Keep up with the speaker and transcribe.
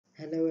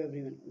Hello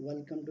everyone,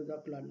 welcome to the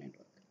Cloud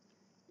Network.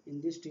 In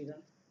this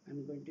tutorial,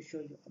 I'm going to show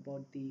you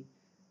about the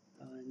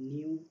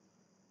new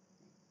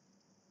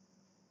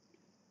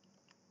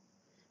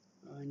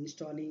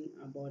installing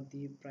about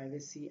the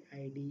privacy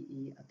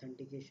IDE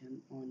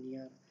authentication on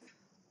your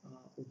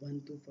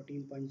Ubuntu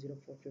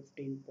 14.04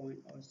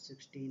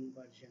 15.16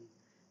 version.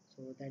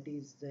 So that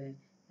is the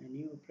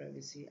new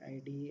privacy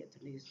IDE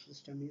authentication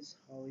system is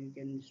how you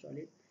can install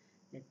it.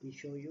 Let me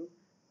show you.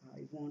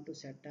 If you want to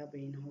set up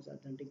in-house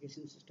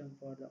authentication system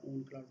for the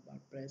own cloud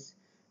WordPress,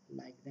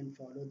 like then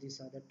follow these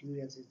other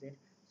tutorials is there.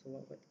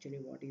 So actually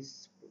what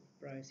is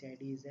privacy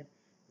ID is there.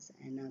 It's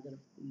another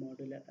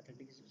modular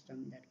authentication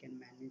system that can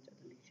manage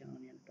authentication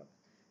on your top.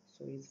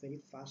 So it's very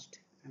fast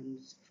and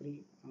it's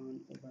free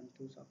on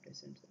Ubuntu software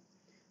center.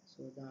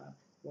 So the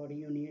what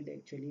you need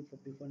actually for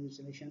before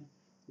installation,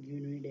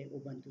 you need a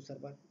Ubuntu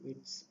server,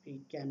 which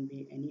it can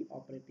be any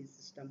operating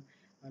system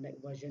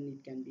like version.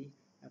 It can be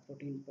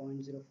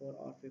 14.04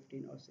 or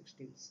 15 or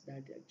 16.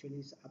 That actually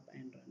is up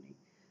and running,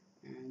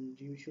 and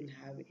you should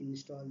have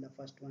installed the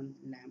first one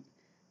lamp.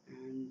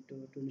 And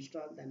to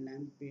install the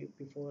lamp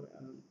before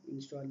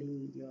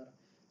installing your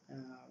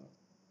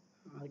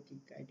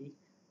Archive ID,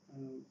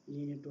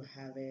 you need to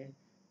have a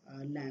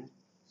lamp.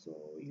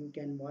 So you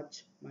can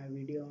watch my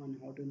video on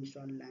how to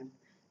install lamp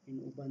in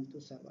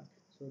Ubuntu server.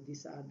 So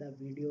these are the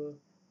video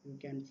you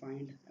can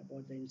find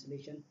about the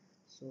installation.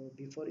 So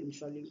before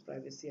installing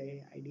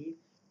privacy ID,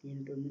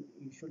 you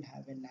should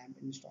have a lamp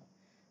installed.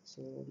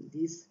 So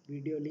this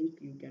video link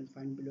you can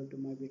find below to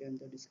my video in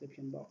the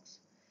description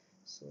box.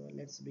 So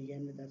let's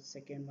begin with the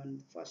second one.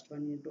 First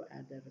one, you need to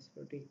add the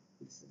respiratory.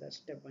 This is the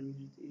step one.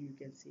 You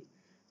can see,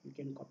 you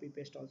can copy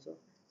paste also,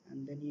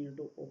 and then you need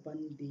to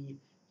open the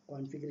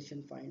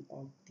configuration file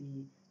of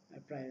the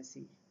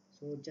privacy.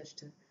 So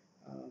just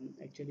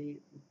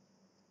actually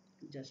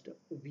just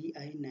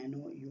vi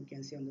nano, you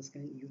can see on the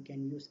screen. You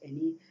can use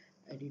any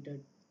editor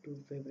to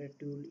favorite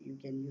tool. You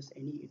can use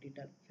any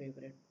editor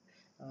favorite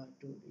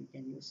tool you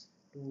can use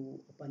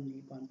to open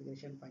the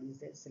configuration file. Is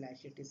there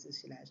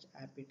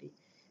 /etc/apt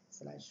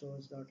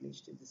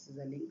 /source.list. This is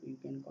a link. You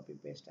can copy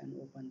paste and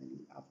open the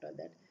link. After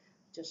that,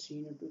 just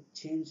you need to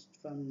change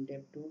from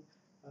dev to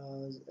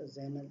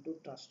Xenal to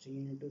trust.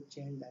 You need to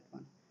change that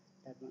one.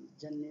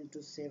 Then you need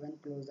to save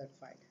and close that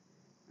file.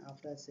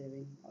 After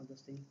saving all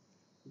those things,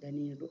 then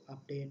you need to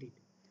update it.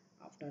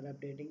 After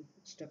updating,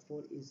 step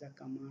 4 is a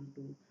command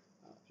to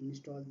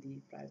install the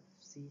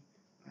privacy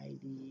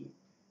IDE.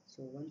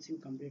 So once you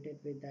completed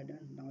with that,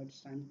 now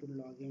it's time to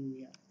log in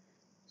here.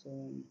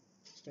 So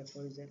step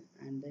 4 is there,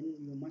 and then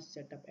you must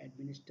set up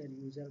administer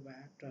user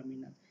via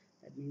terminal.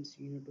 That means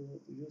you need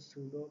to use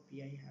sudo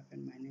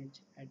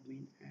pi-manage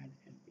admin add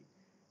admin.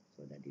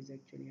 So that is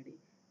actually ready.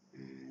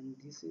 And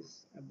this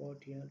is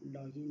about here.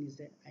 Login is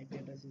there, IP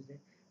address is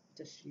there.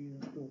 Just you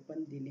need to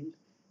open the link.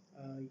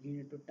 You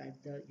need to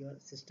type your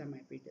system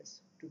IP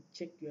address to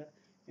check your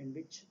in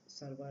which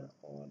server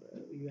or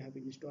you have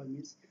installed.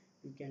 Means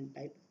you can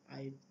type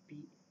if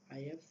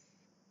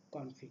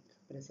config,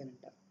 press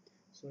enter.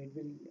 So it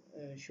will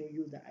show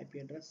you the IP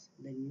address.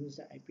 Then use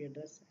the IP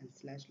address and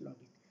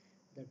 /login.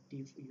 The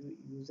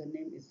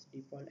username is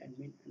default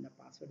admin, and the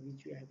password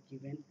which you have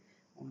given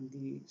on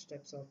the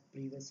steps of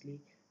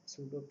previously,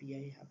 sudo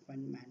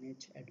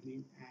pi-manage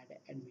admin add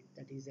admin.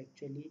 That is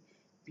actually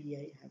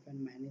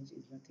pi-manage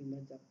is nothing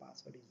but the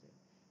password is there.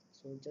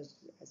 So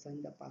just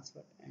assign the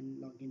password and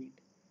log in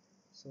it.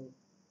 So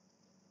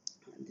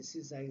this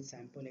is a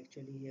sample.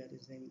 Actually here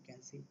is there, you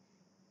can see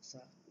it's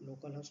a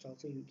localhost.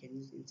 Also you can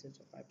use instead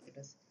of IP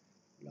address.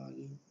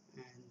 Login,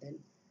 and then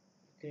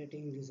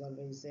creating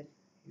resolver is there.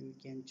 You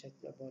can check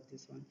about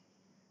this one.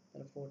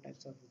 There are 4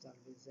 types of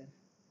resolver is there,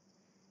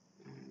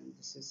 and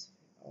this is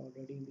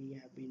already we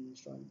have been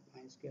installed.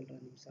 MySQL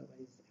running server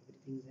is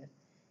everything there.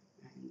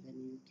 And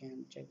then you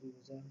can check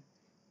user,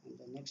 and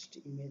the next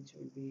image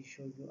will be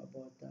show you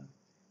about the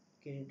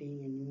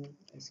creating a new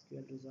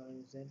SQL resolver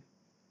is there,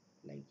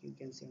 like you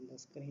can see on the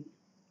screen.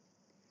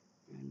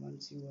 And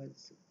once you have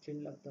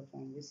fill up the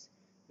form with,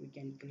 you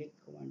can click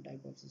one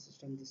type of the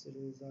system. This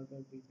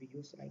resolver will be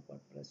used like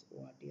WordPress,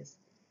 ORTS,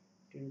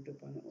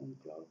 22.0 on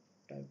cloud,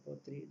 type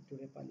 3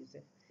 Drupal is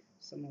there.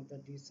 Some of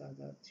these are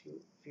the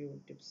few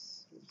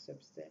tips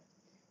steps there.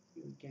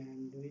 You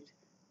can do it.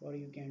 Or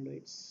you can do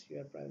it's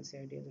your privacy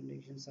ID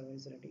authentication server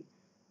is ready.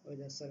 With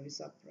the service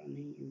up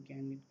running, you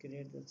can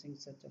create the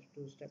things such as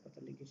 2-step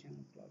authentication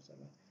on cloud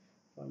server.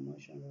 For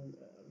motion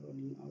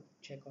rolling out,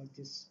 check out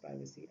this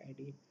privacy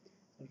ID.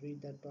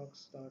 Read the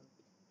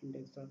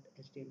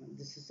docs.index.html.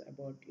 This is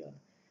about your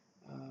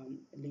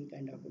link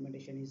and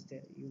documentation is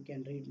there. You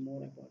can read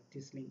more about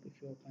this link.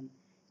 If you open,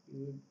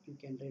 you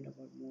can read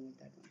about more of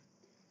that one.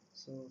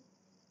 So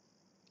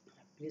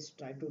please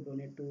try to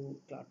donate to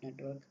Cloud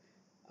Network.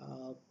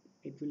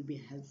 It will be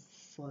helpful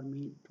for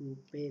me to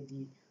pay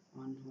the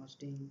on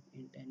hosting,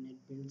 internet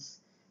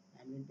bills,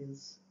 annual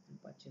bills,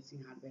 and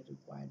purchasing hardware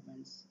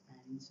requirements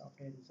and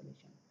software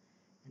installation.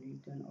 And you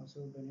can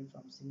also donate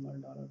from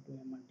 $1 to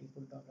a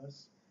multiple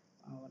dollars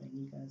or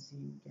any currency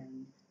you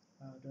can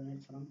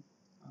donate from.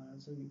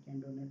 Also you can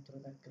donate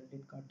through the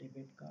credit card,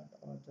 debit card,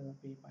 or through the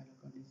PayPal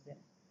account is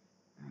there.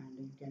 And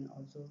you can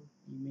also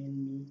email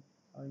me,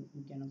 or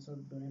you can also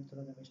donate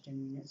through the Western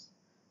Unions.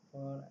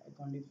 For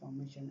account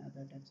information,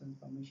 other types of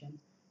information,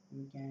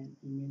 you can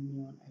email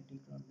me on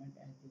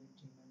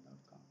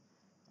itcloudnet@gmail.com.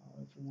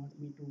 If you want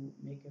me to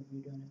make a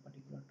video on a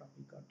particular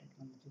topic or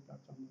technology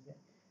platform is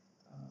there,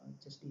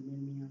 just email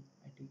me on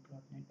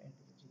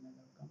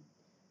itcloudnet@gmail.com.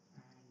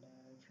 And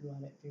if you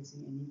are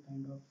facing any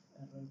kind of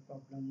error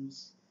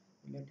problems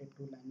related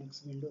to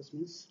Linux, Windows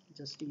means,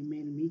 just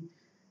email me.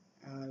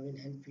 I will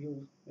help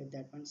you with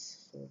that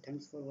ones. So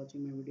thanks for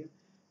watching my video.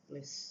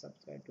 Please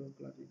subscribe to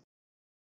Cloudnet.